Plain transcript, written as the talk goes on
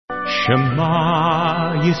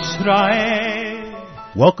Shema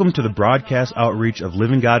Yisrael. Welcome to the broadcast outreach of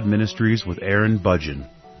Living God Ministries with Aaron Budgeon.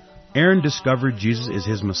 Aaron discovered Jesus is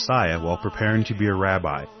his Messiah while preparing to be a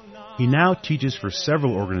rabbi. He now teaches for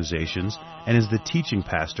several organizations and is the teaching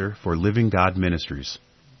pastor for Living God Ministries.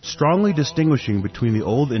 Strongly distinguishing between the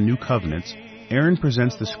Old and New Covenants, Aaron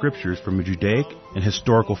presents the Scriptures from a Judaic and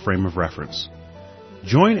historical frame of reference.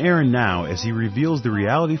 Join Aaron now as he reveals the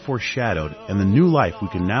reality foreshadowed and the new life we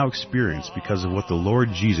can now experience because of what the Lord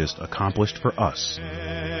Jesus accomplished for us.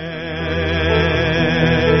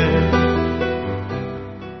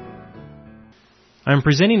 I'm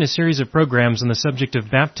presenting a series of programs on the subject of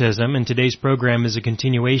baptism, and today's program is a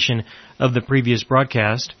continuation of the previous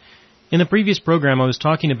broadcast. In the previous program, I was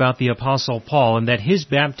talking about the Apostle Paul and that his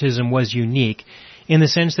baptism was unique in the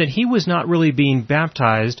sense that he was not really being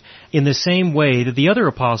baptized in the same way that the other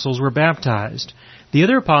apostles were baptized. The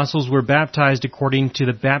other apostles were baptized according to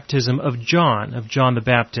the baptism of John the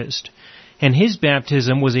Baptist. And his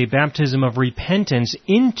baptism was a baptism of repentance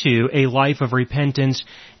into a life of repentance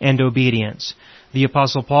and obedience. The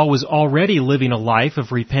Apostle Paul was already living a life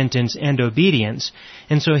of repentance and obedience,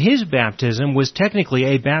 and so his baptism was technically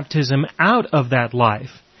a baptism out of that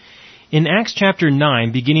life. In Acts chapter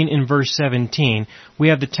 9, beginning in verse 17, we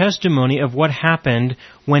have the testimony of what happened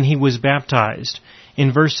when he was baptized.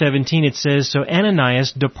 In verse 17 it says, "So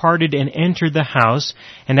Ananias departed and entered the house,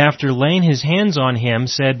 and after laying his hands on him,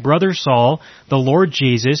 said, Brother Saul, the Lord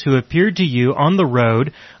Jesus, who appeared to you on the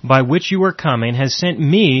road by which you are coming, has sent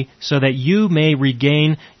me so that you may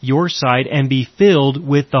regain your sight and be filled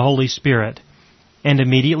with the Holy Spirit. And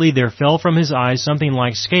immediately there fell from his eyes something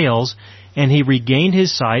like scales, and he regained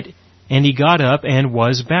his sight, and he got up and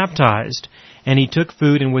was baptized. And he took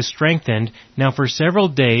food and was strengthened. Now for several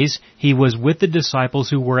days he was with the disciples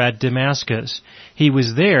who were at Damascus. He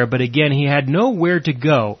was there, but again he had nowhere to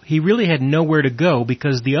go. He really had nowhere to go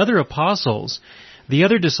because the other apostles, the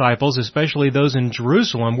other disciples, especially those in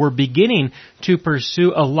Jerusalem, were beginning to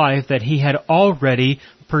pursue a life that he had already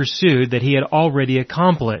pursued, that he had already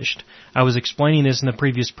accomplished. I was explaining this in the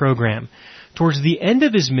previous program. Towards the end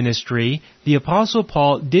of his ministry, the Apostle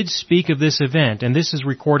Paul did speak of this event, and this is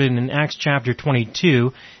recorded in Acts chapter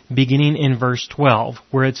 22, beginning in verse 12,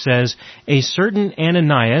 where it says, "A certain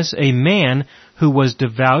Ananias, a man who was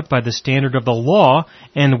devout by the standard of the law,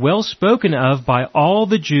 and well spoken of by all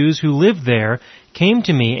the Jews who lived there, came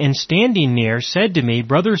to me, and standing near, said to me,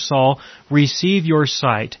 Brother Saul, receive your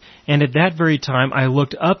sight. And at that very time I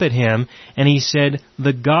looked up at him, and he said,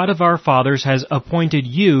 The God of our fathers has appointed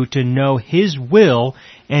you to know His will,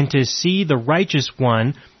 and to see the righteous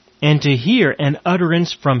one, and to hear an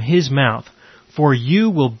utterance from His mouth. For you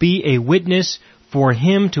will be a witness for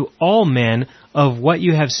Him to all men of what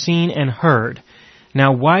you have seen and heard.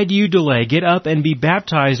 Now why do you delay? Get up and be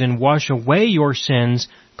baptized and wash away your sins,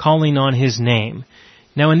 calling on His name."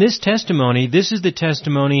 Now in this testimony, this is the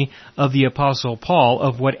testimony of the Apostle Paul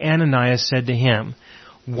of what Ananias said to him.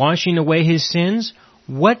 Washing away his sins?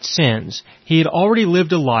 What sins? He had already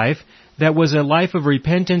lived a life that was a life of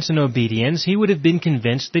repentance and obedience. He would have been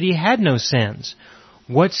convinced that he had no sins.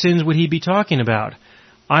 What sins would he be talking about?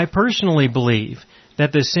 I personally believe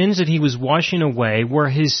that the sins that he was washing away were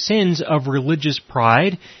his sins of religious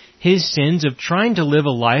pride, his sins of trying to live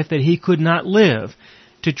a life that he could not live.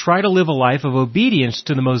 To try to live a life of obedience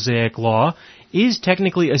to the Mosaic Law is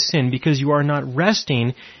technically a sin because you are not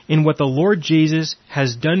resting in what the Lord Jesus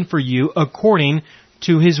has done for you according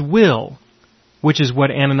to His will, which is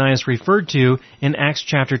what Ananias referred to in Acts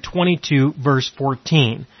chapter 22, verse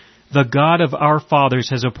 14. The God of our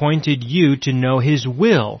fathers has appointed you to know His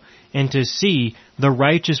will, and to see the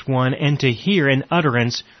righteous one, and to hear an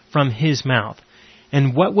utterance from His mouth.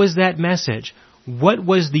 And what was that message? What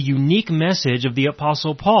was the unique message of the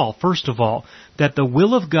Apostle Paul? First of all, that the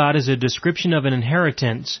will of God is a description of an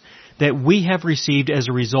inheritance that we have received as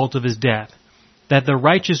a result of His death. That the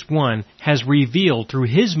righteous one has revealed through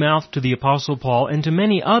his mouth to the Apostle Paul and to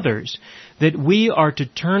many others that we are to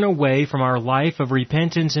turn away from our life of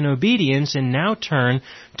repentance and obedience and now turn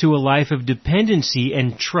to a life of dependency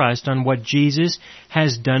and trust on what Jesus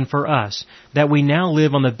has done for us. That we now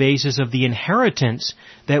live on the basis of the inheritance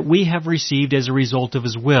that we have received as a result of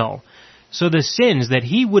His will. So the sins that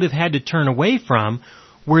he would have had to turn away from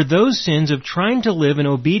were those sins of trying to live in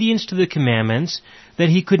obedience to the commandments that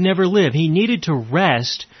he could never live. He needed to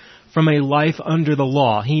rest from a life under the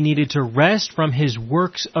law. He needed to rest from his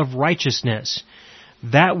works of righteousness.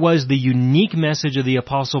 That was the unique message of the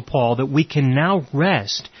Apostle Paul, that we can now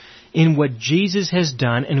rest in what Jesus has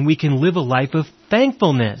done and we can live a life of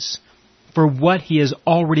thankfulness. for what He has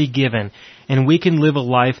already given. And we can live a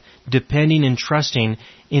life depending and trusting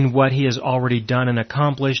in what He has already done and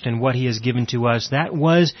accomplished and what He has given to us. That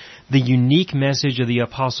was the unique message of the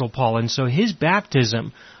Apostle Paul. And so his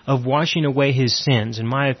baptism of washing away his sins, in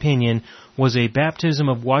my opinion, was a baptism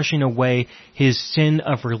of washing away his sin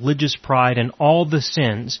of religious pride and all the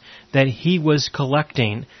sins that he was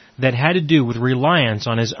collecting that had to do with reliance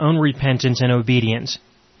on his own repentance and obedience.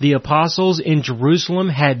 The apostles in Jerusalem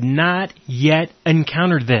had not yet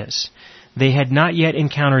encountered this. They had not yet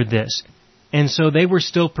encountered this. And so they were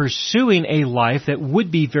still pursuing a life that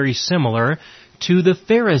would be very similar to the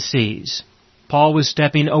Pharisees. Paul was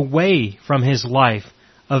stepping away from his life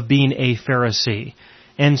of being a Pharisee.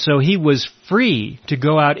 And so he was free to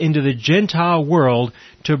go out into the Gentile world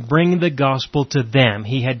to bring the gospel to them.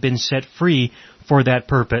 He had been set free for that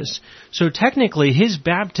purpose. So technically his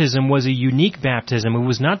baptism was a unique baptism. It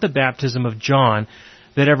was not the baptism of John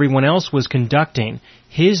that everyone else was conducting.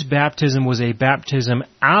 His baptism was a baptism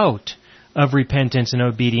out of repentance and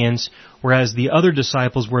obedience, whereas the other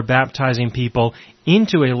disciples were baptizing people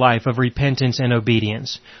into a life of repentance and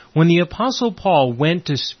obedience. When the Apostle Paul went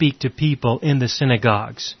to speak to people in the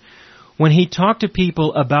synagogues, when he talked to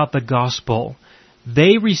people about the gospel,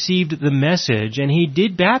 they received the message and he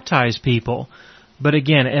did baptize people. But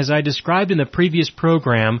again, as I described in the previous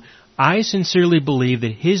program, I sincerely believe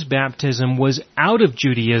that his baptism was out of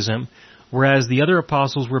Judaism, whereas the other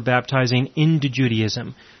apostles were baptizing into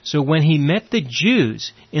Judaism. So when he met the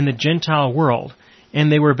Jews in the Gentile world,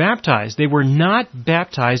 and they were baptized, they were not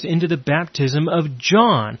baptized into the baptism of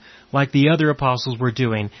John, like the other apostles were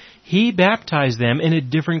doing. He baptized them in a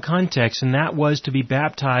different context, and that was to be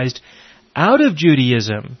baptized out of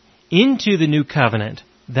Judaism into the new covenant.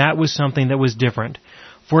 That was something that was different.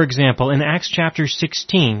 For example, in Acts chapter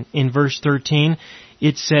 16, in verse 13,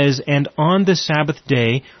 it says, "And on the Sabbath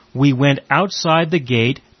day we went outside the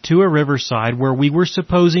gate to a riverside where we were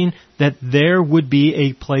supposing that there would be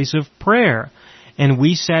a place of prayer. And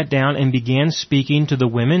we sat down and began speaking to the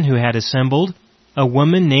women who had assembled. A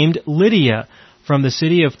woman named Lydia from the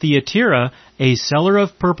city of Thyatira, a seller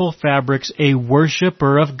of purple fabrics, a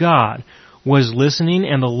worshipper of God, was listening,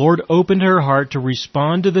 and the Lord opened her heart to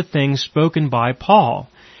respond to the things spoken by Paul.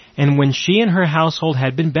 And when she and her household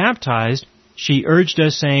had been baptized, she urged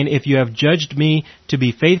us, saying, 'If you have judged me to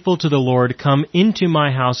be faithful to the Lord, come into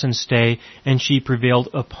my house and stay,' and she prevailed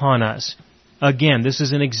upon us." Again, this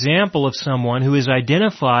is an example of someone who is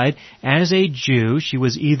identified as a Jew. She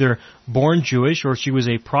was either born Jewish or she was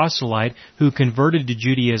a proselyte who converted to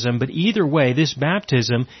Judaism. But either way, this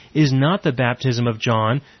baptism is not the baptism of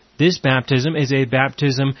John. This baptism is a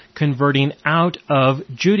baptism converting out of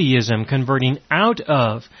Judaism, converting out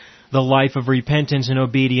of the life of repentance and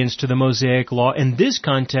obedience to the Mosaic law, in this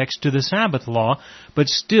context to the Sabbath law, but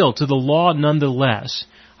still to the law nonetheless.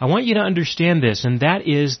 I want you to understand this, and that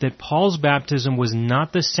is that Paul's baptism was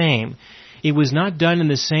not the same. It was not done in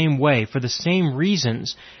the same way, for the same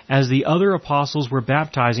reasons as the other apostles were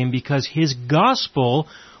baptizing, because his gospel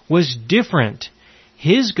was different.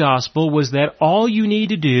 His gospel was that all you need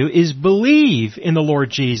to do is believe in the Lord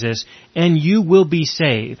Jesus, and you will be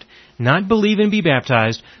saved. Not believe and be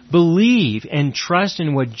baptized, believe and trust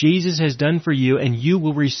in what Jesus has done for you, and you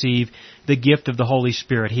will receive the gift of the Holy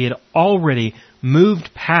Spirit. He had already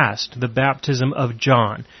moved past the baptism of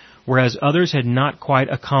John, whereas others had not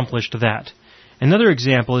quite accomplished that. Another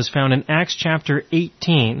example is found in Acts chapter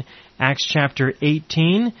 18. Acts chapter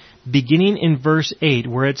 18, beginning in verse 8,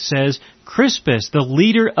 where it says, "Crispus, the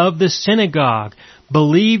leader of the synagogue,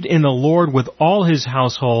 believed in the Lord with all his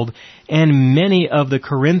household, and many of the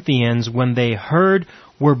Corinthians, when they heard,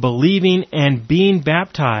 were believing and being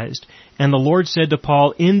baptized. And the Lord said to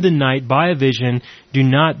Paul in the night by a vision, 'Do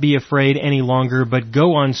not be afraid any longer, but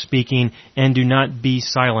go on speaking, and do not be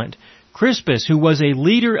silent.'" Crispus, who was a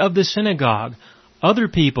leader of the synagogue, other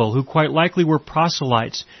people who quite likely were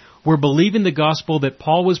proselytes, were believing the gospel that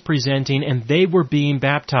Paul was presenting, and they were being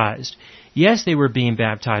baptized. Yes, they were being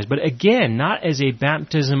baptized, but again, not as a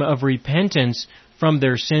baptism of repentance from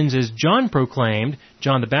their sins as John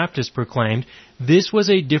the Baptist proclaimed. This was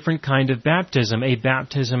a different kind of baptism, a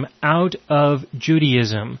baptism out of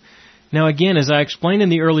Judaism. Now again, as I explained in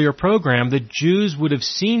the earlier program, the Jews would have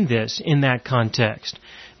seen this in that context.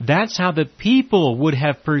 That's how the people would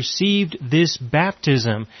have perceived this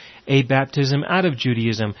baptism, a baptism out of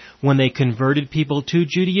Judaism. When they converted people to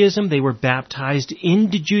Judaism, they were baptized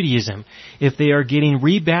into Judaism. If they are getting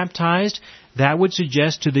rebaptized, that would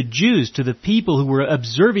suggest to the Jews, to the people who were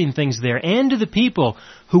observing things there, and to the people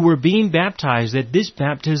who were being baptized, that this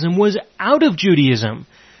baptism was out of Judaism.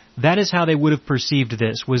 That is how they would have perceived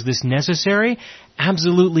this. Was this necessary?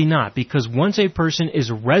 Absolutely not, because once a person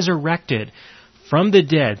is resurrected from the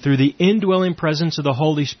dead through the indwelling presence of the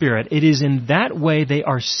Holy Spirit, it is in that way they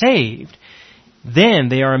are saved. Then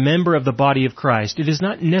they are a member of the body of Christ. It is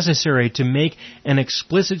not necessary to make an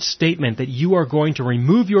explicit statement that you are going to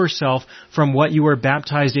remove yourself from what you were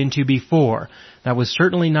baptized into before. That was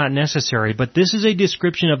certainly not necessary, but this is a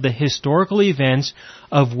description of the historical events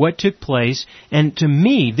of what took place, and to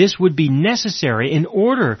me, this would be necessary in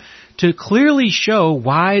order to clearly show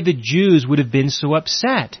why the Jews would have been so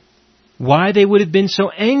upset, why they would have been so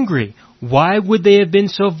angry, why would they have been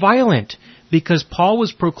so violent. Because Paul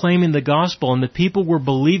was proclaiming the gospel and the people were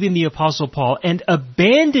believing the Apostle Paul and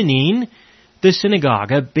abandoning the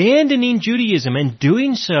synagogue, abandoning Judaism, and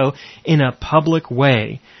doing so in a public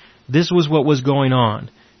way. This was what was going on.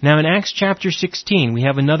 Now in Acts chapter 16, we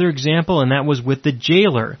have another example, and that was with the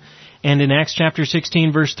jailer. And in Acts chapter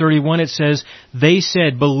 16, verse 31, it says, "They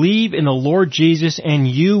said, 'Believe in the Lord Jesus, and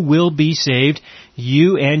you will be saved,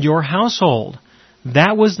 you and your household.'"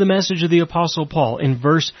 That was the message of the Apostle Paul in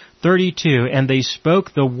verse 32, "And they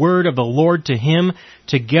spoke the word of the Lord to him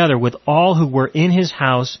together with all who were in his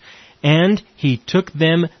house, and he took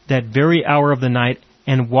them that very hour of the night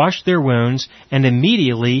and washed their wounds, and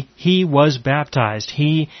immediately he was baptized,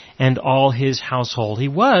 he and all his household." He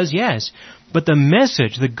was, yes. But the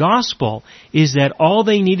message, the gospel, is that all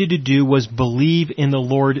they needed to do was believe in the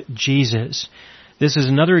Lord Jesus. This is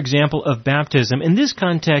another example of baptism. In this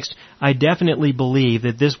context, I definitely believe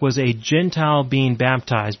that this was a Gentile being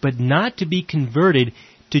baptized, but not to be converted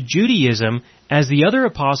to Judaism as the other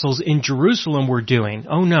apostles in Jerusalem were doing.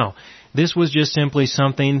 Oh no. This was just simply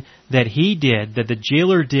something that he did, that the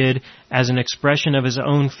jailer did as an expression of his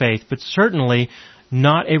own faith, but certainly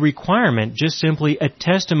not a requirement, just simply a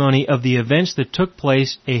testimony of the events that took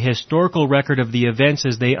place, a historical record of the events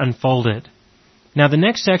as they unfolded. Now the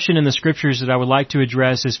next section in the Scriptures that I would like to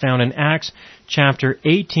address is found in Acts chapter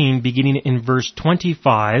 18, beginning in verse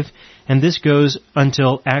 25, and this goes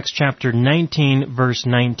until Acts chapter 19, verse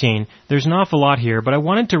 19. There's an awful lot here, but I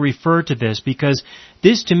wanted to refer to this because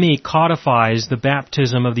this to me codifies the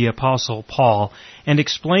baptism of the Apostle Paul and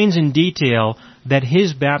explains in detail that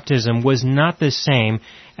his baptism was not the same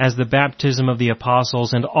as the baptism of the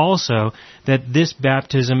apostles, and also that this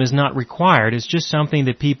baptism is not required. It's just something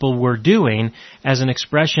that people were doing as an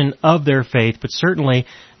expression of their faith, but certainly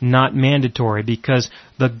not mandatory, because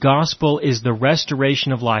the gospel is the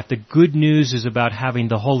restoration of life. The good news is about having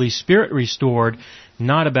the Holy Spirit restored,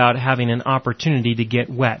 not about having an opportunity to get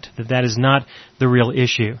wet. That is not the real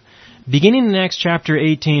issue. Beginning in Acts chapter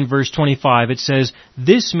 18, verse 25, it says,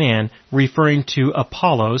 "This man," referring to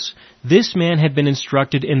Apollos, "this man had been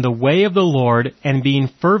instructed in the way of the Lord, and being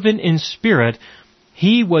fervent in spirit,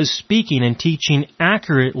 he was speaking and teaching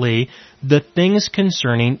accurately the things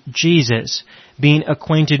concerning Jesus, being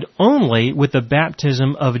acquainted only with the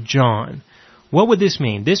baptism of John." What would this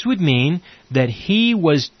mean? This would mean that he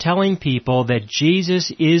was telling people that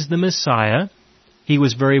Jesus is the Messiah. He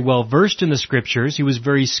was very well versed in the Scriptures. He was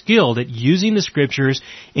very skilled at using the Scriptures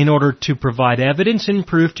in order to provide evidence and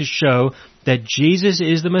proof to show that Jesus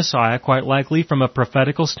is the Messiah, quite likely from a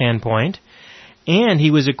prophetical standpoint. And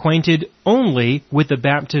he was acquainted only with the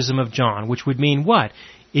baptism of John, which would mean what?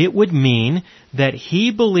 It would mean that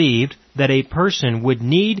he believed that a person would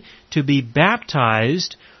need to be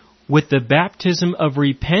baptized with the baptism of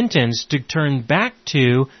repentance to turn back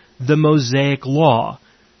to the Mosaic law.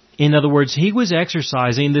 In other words, he was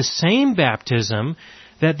exercising the same baptism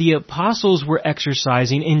that the apostles were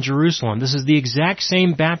exercising in Jerusalem. This is the exact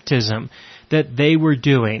same baptism that they were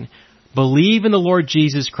doing. Believe in the Lord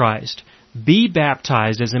Jesus Christ. Be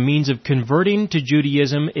baptized as a means of converting to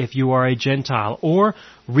Judaism if you are a Gentile, or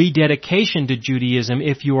rededication to Judaism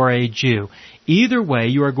if you are a Jew. Either way,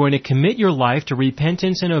 you are going to commit your life to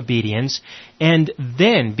repentance and obedience, and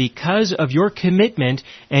then, because of your commitment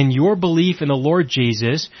and your belief in the Lord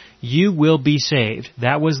Jesus, you will be saved.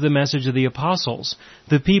 That was the message of the apostles.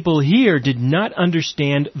 The people here did not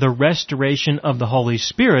understand the restoration of the Holy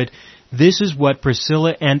Spirit. This is what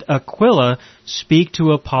Priscilla and Aquila speak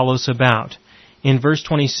to Apollos about. In verse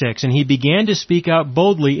 26, "And he began to speak out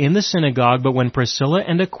boldly in the synagogue, but when Priscilla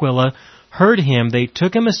and Aquila heard him, they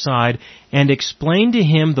took him aside and explained to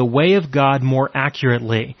him the way of God more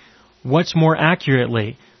accurately." What's more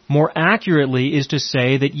accurately? More accurately is to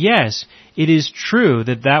say that yes, it is true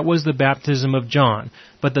that that was the baptism of John,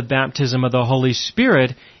 but the baptism of the Holy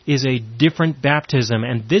Spirit is a different baptism,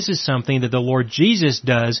 and this is something that the Lord Jesus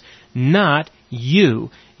does, not you.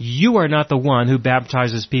 You are not the one who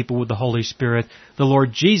baptizes people with the Holy Spirit. The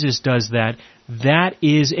Lord Jesus does that. That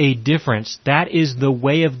is a difference. That is the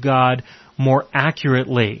way of God more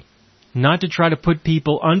accurately. Not to try to put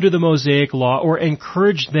people under the Mosaic law or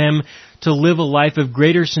encourage them to live a life of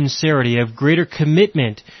greater sincerity, of greater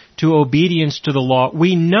commitment to obedience to the law.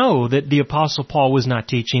 We know that the Apostle Paul was not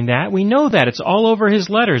teaching that. We know that. It's all over his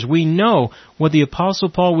letters. We know what the Apostle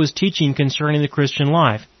Paul was teaching concerning the Christian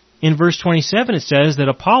life. In verse 27 it says that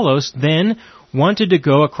Apollos then wanted to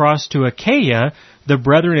go across to Achaia. The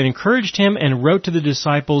brethren encouraged him and wrote to the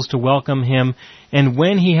disciples to welcome him. And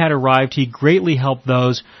when he had arrived, he greatly helped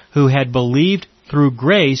those who had believed through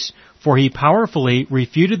grace, for he powerfully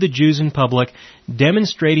refuted the Jews in public,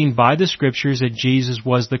 demonstrating by the Scriptures that Jesus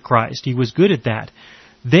was the Christ. He was good at that.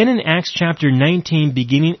 Then in Acts chapter 19,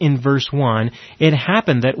 beginning in verse 1, it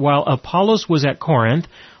happened that while Apollos was at Corinth,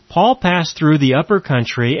 Paul passed through the upper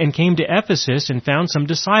country and came to Ephesus and found some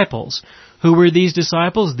disciples. Who were these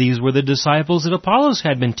disciples? These were the disciples that Apollos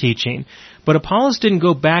had been teaching. But Apollos didn't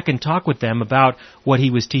go back and talk with them about what he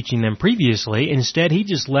was teaching them previously. Instead, he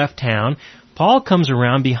just left town. Paul comes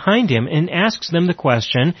around behind him and asks them the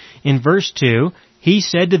question. In verse 2, he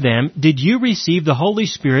said to them, "Did you receive the Holy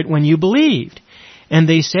Spirit when you believed?" And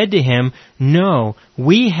they said to him, "No,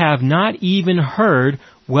 we have not even heard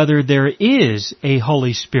whether there is a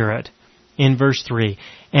Holy Spirit." In verse 3,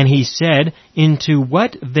 and he said, "Into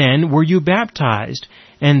what then were you baptized?"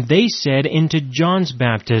 And they said, "Into John's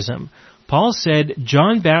baptism." Paul said,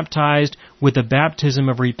 John baptized with the baptism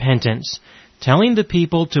of repentance, telling the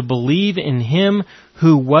people to believe in him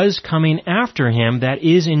who was coming after him, that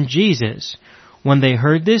is, in Jesus. When they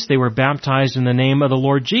heard this, they were baptized in the name of the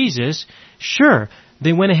Lord Jesus. Sure,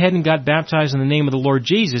 they went ahead and got baptized in the name of the Lord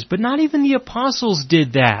Jesus, but not even the apostles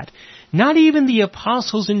did that. Not even the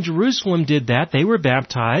apostles in Jerusalem did that. They were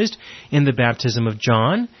baptized in the baptism of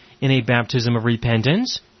John, in a baptism of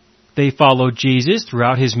repentance. They followed Jesus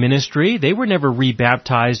throughout his ministry. They were never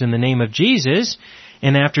rebaptized in the name of Jesus.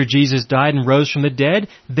 And after Jesus died and rose from the dead,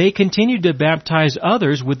 they continued to baptize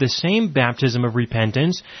others with the same baptism of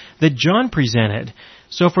repentance that John presented.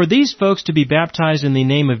 So for these folks to be baptized in the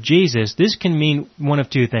name of Jesus, this can mean one of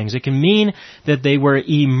two things. It can mean that they were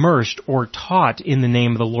immersed or taught in the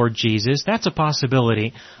name of the Lord Jesus. That's a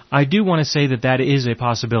possibility. I do want to say that that is a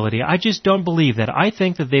possibility. I just don't believe that. I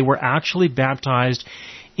think that they were actually baptized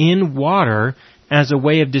in water as a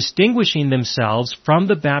way of distinguishing themselves from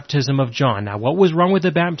the baptism of John. Now, what was wrong with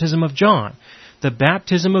the baptism of John? The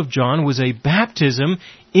baptism of John was a baptism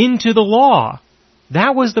into the law.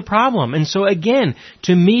 That was the problem. And so again,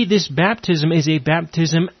 to me, this baptism is a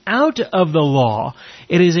baptism out of the law.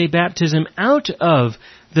 It is a baptism out of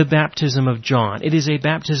the baptism of John. It is a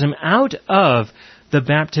baptism out of the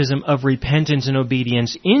baptism of repentance and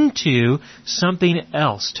obedience into something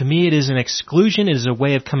else. To me, it is an exclusion. It is a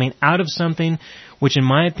way of coming out of something which, in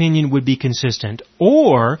my opinion, would be consistent.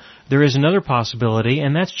 Or there is another possibility,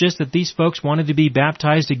 and that's just that these folks wanted to be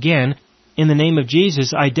baptized again in the name of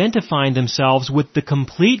Jesus, identifying themselves with the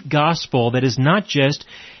complete gospel that is not just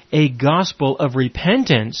a gospel of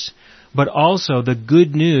repentance, but also the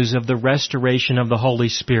good news of the restoration of the Holy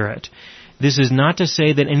Spirit. This is not to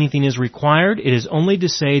say that anything is required. It is only to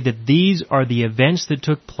say that these are the events that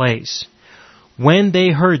took place. When they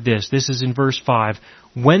heard this is in verse 5,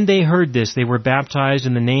 when they heard this, they were baptized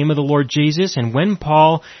in the name of the Lord Jesus, and when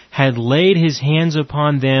Paul had laid his hands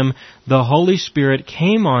upon them, the Holy Spirit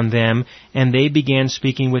came on them, and they began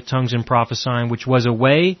speaking with tongues and prophesying, which was a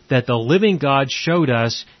way that the living God showed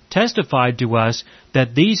us, testified to us,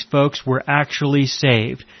 that these folks were actually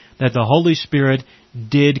saved, that the Holy Spirit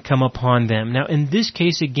did come upon them. Now, in this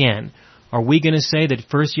case again, are we going to say that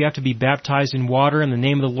first you have to be baptized in water in the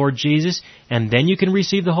name of the Lord Jesus, and then you can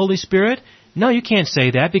receive the Holy Spirit? No, you can't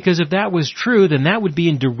say that, because if that was true, then that would be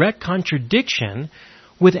in direct contradiction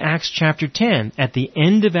with Acts chapter 10. At the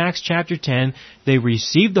end of Acts chapter 10, they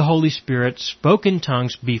received the Holy Spirit, spoke in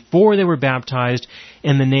tongues before they were baptized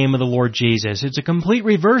in the name of the Lord Jesus. It's a complete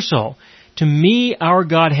reversal. To me, our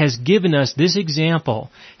God has given us this example,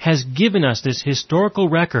 has given us this historical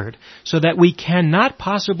record, so that we cannot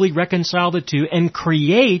possibly reconcile the two and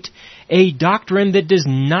create a doctrine that does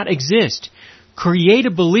not exist. Create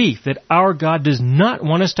a belief that our God does not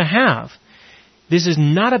want us to have. This is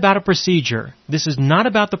not about a procedure. This is not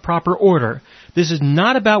about the proper order. This is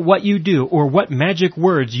not about what you do or what magic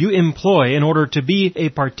words you employ in order to be a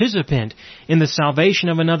participant in the salvation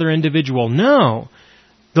of another individual. No.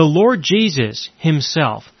 The Lord Jesus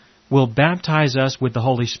Himself will baptize us with the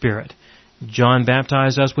Holy Spirit. John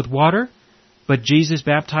baptized us with water, but Jesus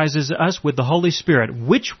baptizes us with the Holy Spirit.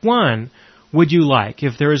 Which one would you like?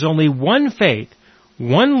 If there is only one faith,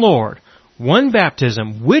 one Lord, one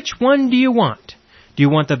baptism, which one do you want? Do you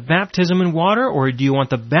want the baptism in water, or do you want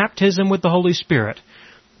the baptism with the Holy Spirit?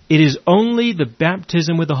 It is only the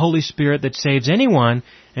baptism with the Holy Spirit that saves anyone,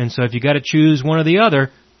 and so if you got to choose one or the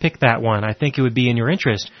other, pick that one. I think it would be in your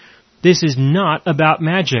interest. This is not about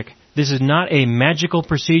magic. This is not a magical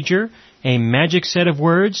procedure, a magic set of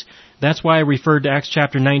words. That's why I referred to Acts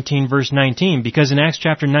chapter 19, verse 19, because in Acts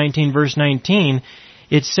chapter 19, verse 19,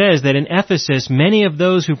 it says that in Ephesus, many of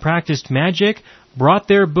those who practiced magic brought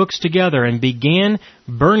their books together and began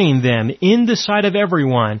burning them in the sight of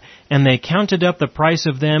everyone, and they counted up the price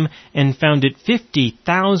of them and found it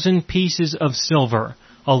 50,000 pieces of silver,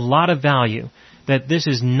 a lot of value. That this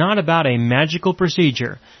is not about a magical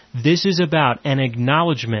procedure. This is about an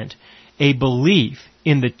acknowledgement, a belief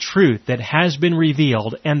in the truth that has been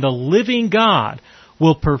revealed, and the living God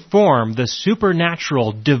will perform the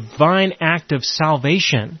supernatural, divine act of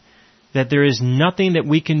salvation, that there is nothing that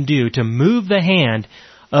we can do to move the hand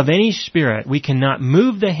of any spirit. We cannot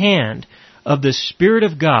move the hand of the Spirit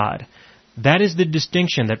of God. That is the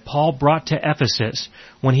distinction that Paul brought to Ephesus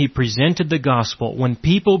when he presented the gospel, when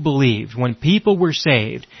people believed, when people were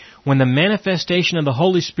saved, when the manifestation of the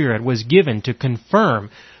Holy Spirit was given to confirm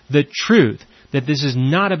the truth that this is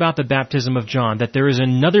not about the baptism of John, that there is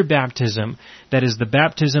another baptism, that is the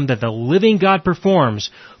baptism that the living God performs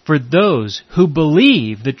for those who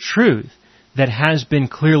believe the truth that has been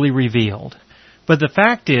clearly revealed. But the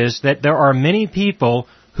fact is that there are many people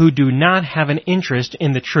who do not have an interest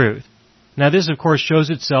in the truth. Now this of course shows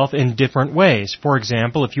itself in different ways. For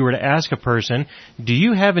example, if you were to ask a person, do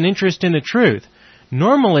you have an interest in the truth?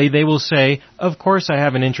 Normally they will say, of course I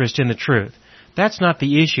have an interest in the truth. That's not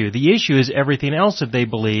the issue. The issue is everything else that they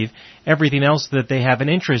believe, everything else that they have an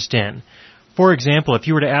interest in. For example, if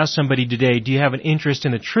you were to ask somebody today, do you have an interest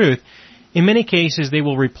in the truth? In many cases, they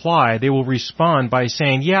will respond by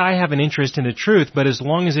saying, yeah, I have an interest in the truth, but as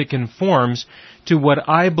long as it conforms to what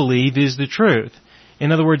I believe is the truth.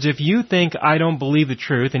 In other words, if you think I don't believe the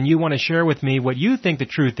truth and you want to share with me what you think the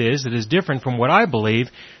truth is that is different from what I believe,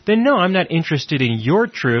 then no, I'm not interested in your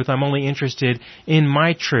truth. I'm only interested in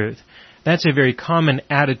my truth. That's a very common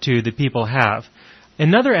attitude that people have.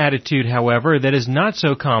 Another attitude, however, that is not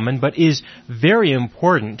so common but is very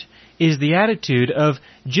important is the attitude of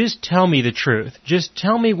just tell me the truth. Just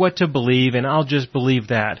tell me what to believe and I'll just believe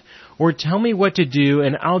that. Or tell me what to do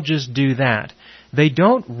and I'll just do that. They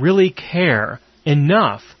don't really care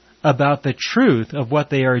enough about the truth of what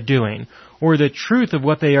they are doing or the truth of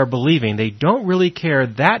what they are believing. They don't really care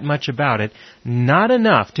that much about it, not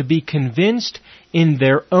enough to be convinced in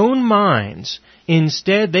their own minds.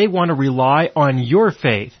 Instead, they want to rely on your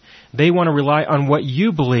faith. They want to rely on what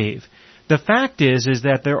you believe. The fact is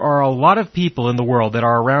that there are a lot of people in the world that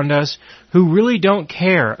are around us who really don't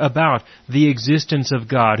care about the existence of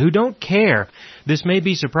God, who don't care. This may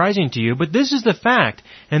be surprising to you, but this is the fact,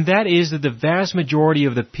 and that is that the vast majority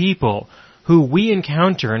of the people who we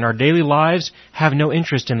encounter in our daily lives have no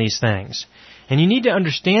interest in these things. And you need to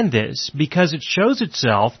understand this because it shows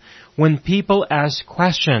itself when people ask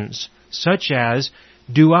questions such as,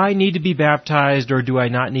 do I need to be baptized or do I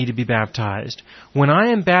not need to be baptized? When I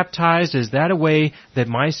am baptized, is that a way that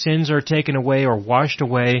my sins are taken away or washed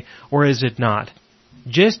away, or is it not?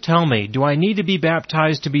 Just tell me, do I need to be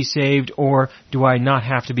baptized to be saved, or do I not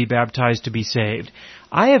have to be baptized to be saved?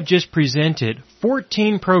 I have just presented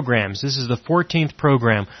 14 programs. This is the 14th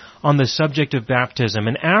program on the subject of baptism.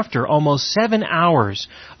 And after almost 7 hours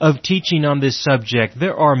of teaching on this subject,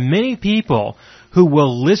 there are many people who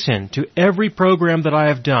will listen to every program that I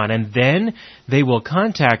have done, and then they will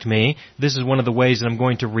contact me. This is one of the ways that I'm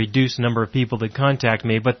going to reduce the number of people that contact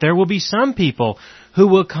me, but there will be some people who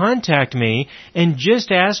will contact me and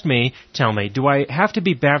just ask me, tell me, do I have to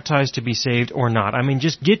be baptized to be saved or not? I mean,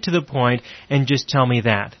 just get to the point and just tell me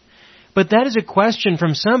that. But that is a question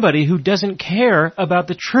from somebody who doesn't care about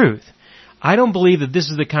the truth. I don't believe that this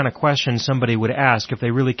is the kind of question somebody would ask if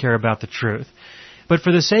they really care about the truth. But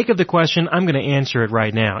for the sake of the question, I'm going to answer it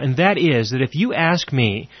right now. And that is that if you ask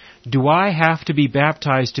me, do I have to be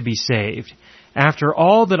baptized to be saved? After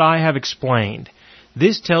all that I have explained,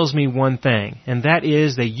 this tells me one thing, and that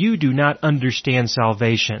is that you do not understand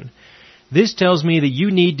salvation. This tells me that you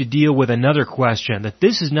need to deal with another question, that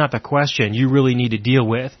this is not the question you really need to deal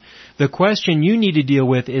with. The question you need to deal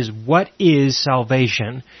with is, what is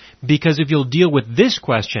salvation? Because if you'll deal with this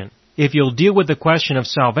question, if you'll deal with the question of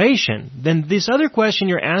salvation, then this other question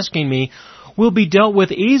you're asking me will be dealt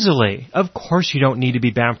with easily. Of course you don't need to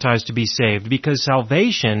be baptized to be saved, because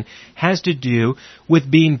salvation has to do with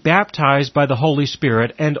being baptized by the Holy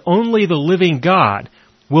Spirit, and only the living God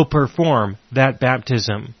will perform that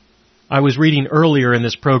baptism. I was reading earlier in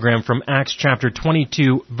this program from Acts chapter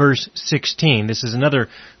 22, verse 16. This is another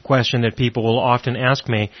question that people will often ask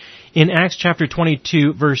me. In Acts chapter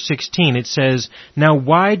 22, verse 16, it says, "Now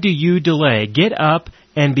why do you delay? Get up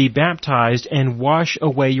and be baptized and wash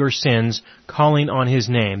away your sins, calling on his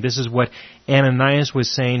name." This is what Ananias was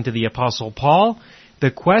saying to the Apostle Paul.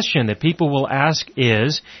 The question that people will ask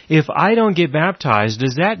is, if I don't get baptized,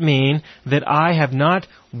 does that mean that I have not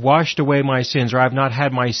washed away my sins, or I have not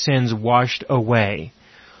had my sins washed away?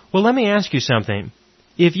 Well, let me ask you something.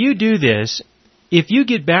 If you do this, if you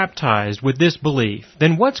get baptized with this belief,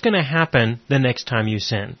 then what's going to happen the next time you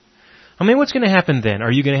sin? I mean, what's going to happen then?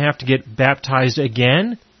 Are you going to have to get baptized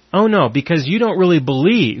again? Oh no, because you don't really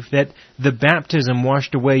believe that the baptism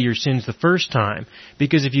washed away your sins the first time.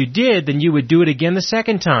 Because if you did, then you would do it again the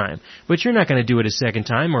second time. But you're not going to do it a second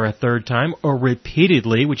time or a third time or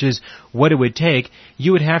repeatedly, which is what it would take.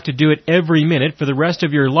 You would have to do it every minute for the rest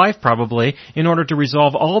of your life probably in order to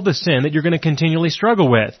resolve all the sin that you're going to continually struggle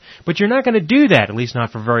with. But you're not going to do that, at least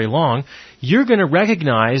not for very long. You're going to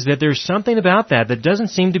recognize that there's something about that doesn't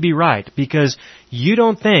seem to be right, because you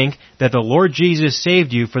don't think that the Lord Jesus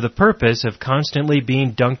saved you for the purpose of constantly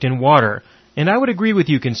being dunked in water. And I would agree with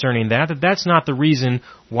you concerning that that's not the reason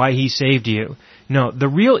why He saved you. No, the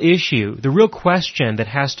real issue, the real question that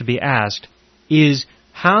has to be asked is,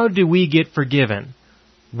 how do we get forgiven?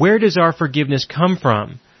 Where does our forgiveness come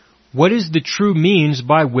from? What is the true means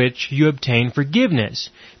by which you obtain forgiveness?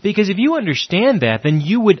 Because if you understand that, then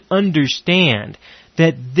you would understand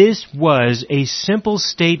that this was a simple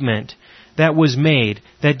statement that was made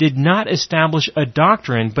that did not establish a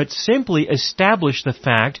doctrine, but simply established the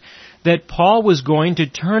fact that Paul was going to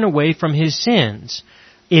turn away from his sins.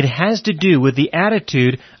 It has to do with the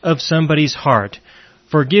attitude of somebody's heart.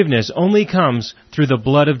 Forgiveness only comes through the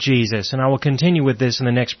blood of Jesus, and I will continue with this in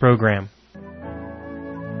the next program.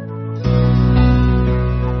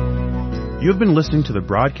 You have been listening to the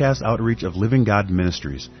broadcast outreach of Living God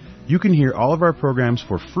Ministries. You can hear all of our programs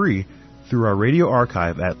for free through our radio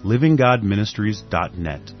archive at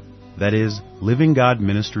livinggodministries.net. That is,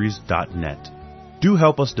 livinggodministries.net. Do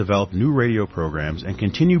help us develop new radio programs and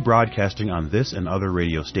continue broadcasting on this and other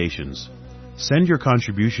radio stations. Send your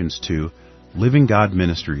contributions to Living God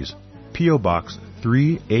Ministries, P.O. Box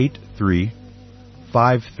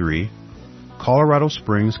 38353, Colorado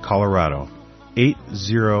Springs, Colorado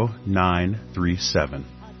 80937,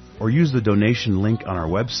 or use the donation link on our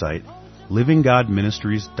website,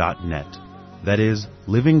 livinggodministries.net. That is,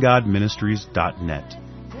 livinggodministries.net.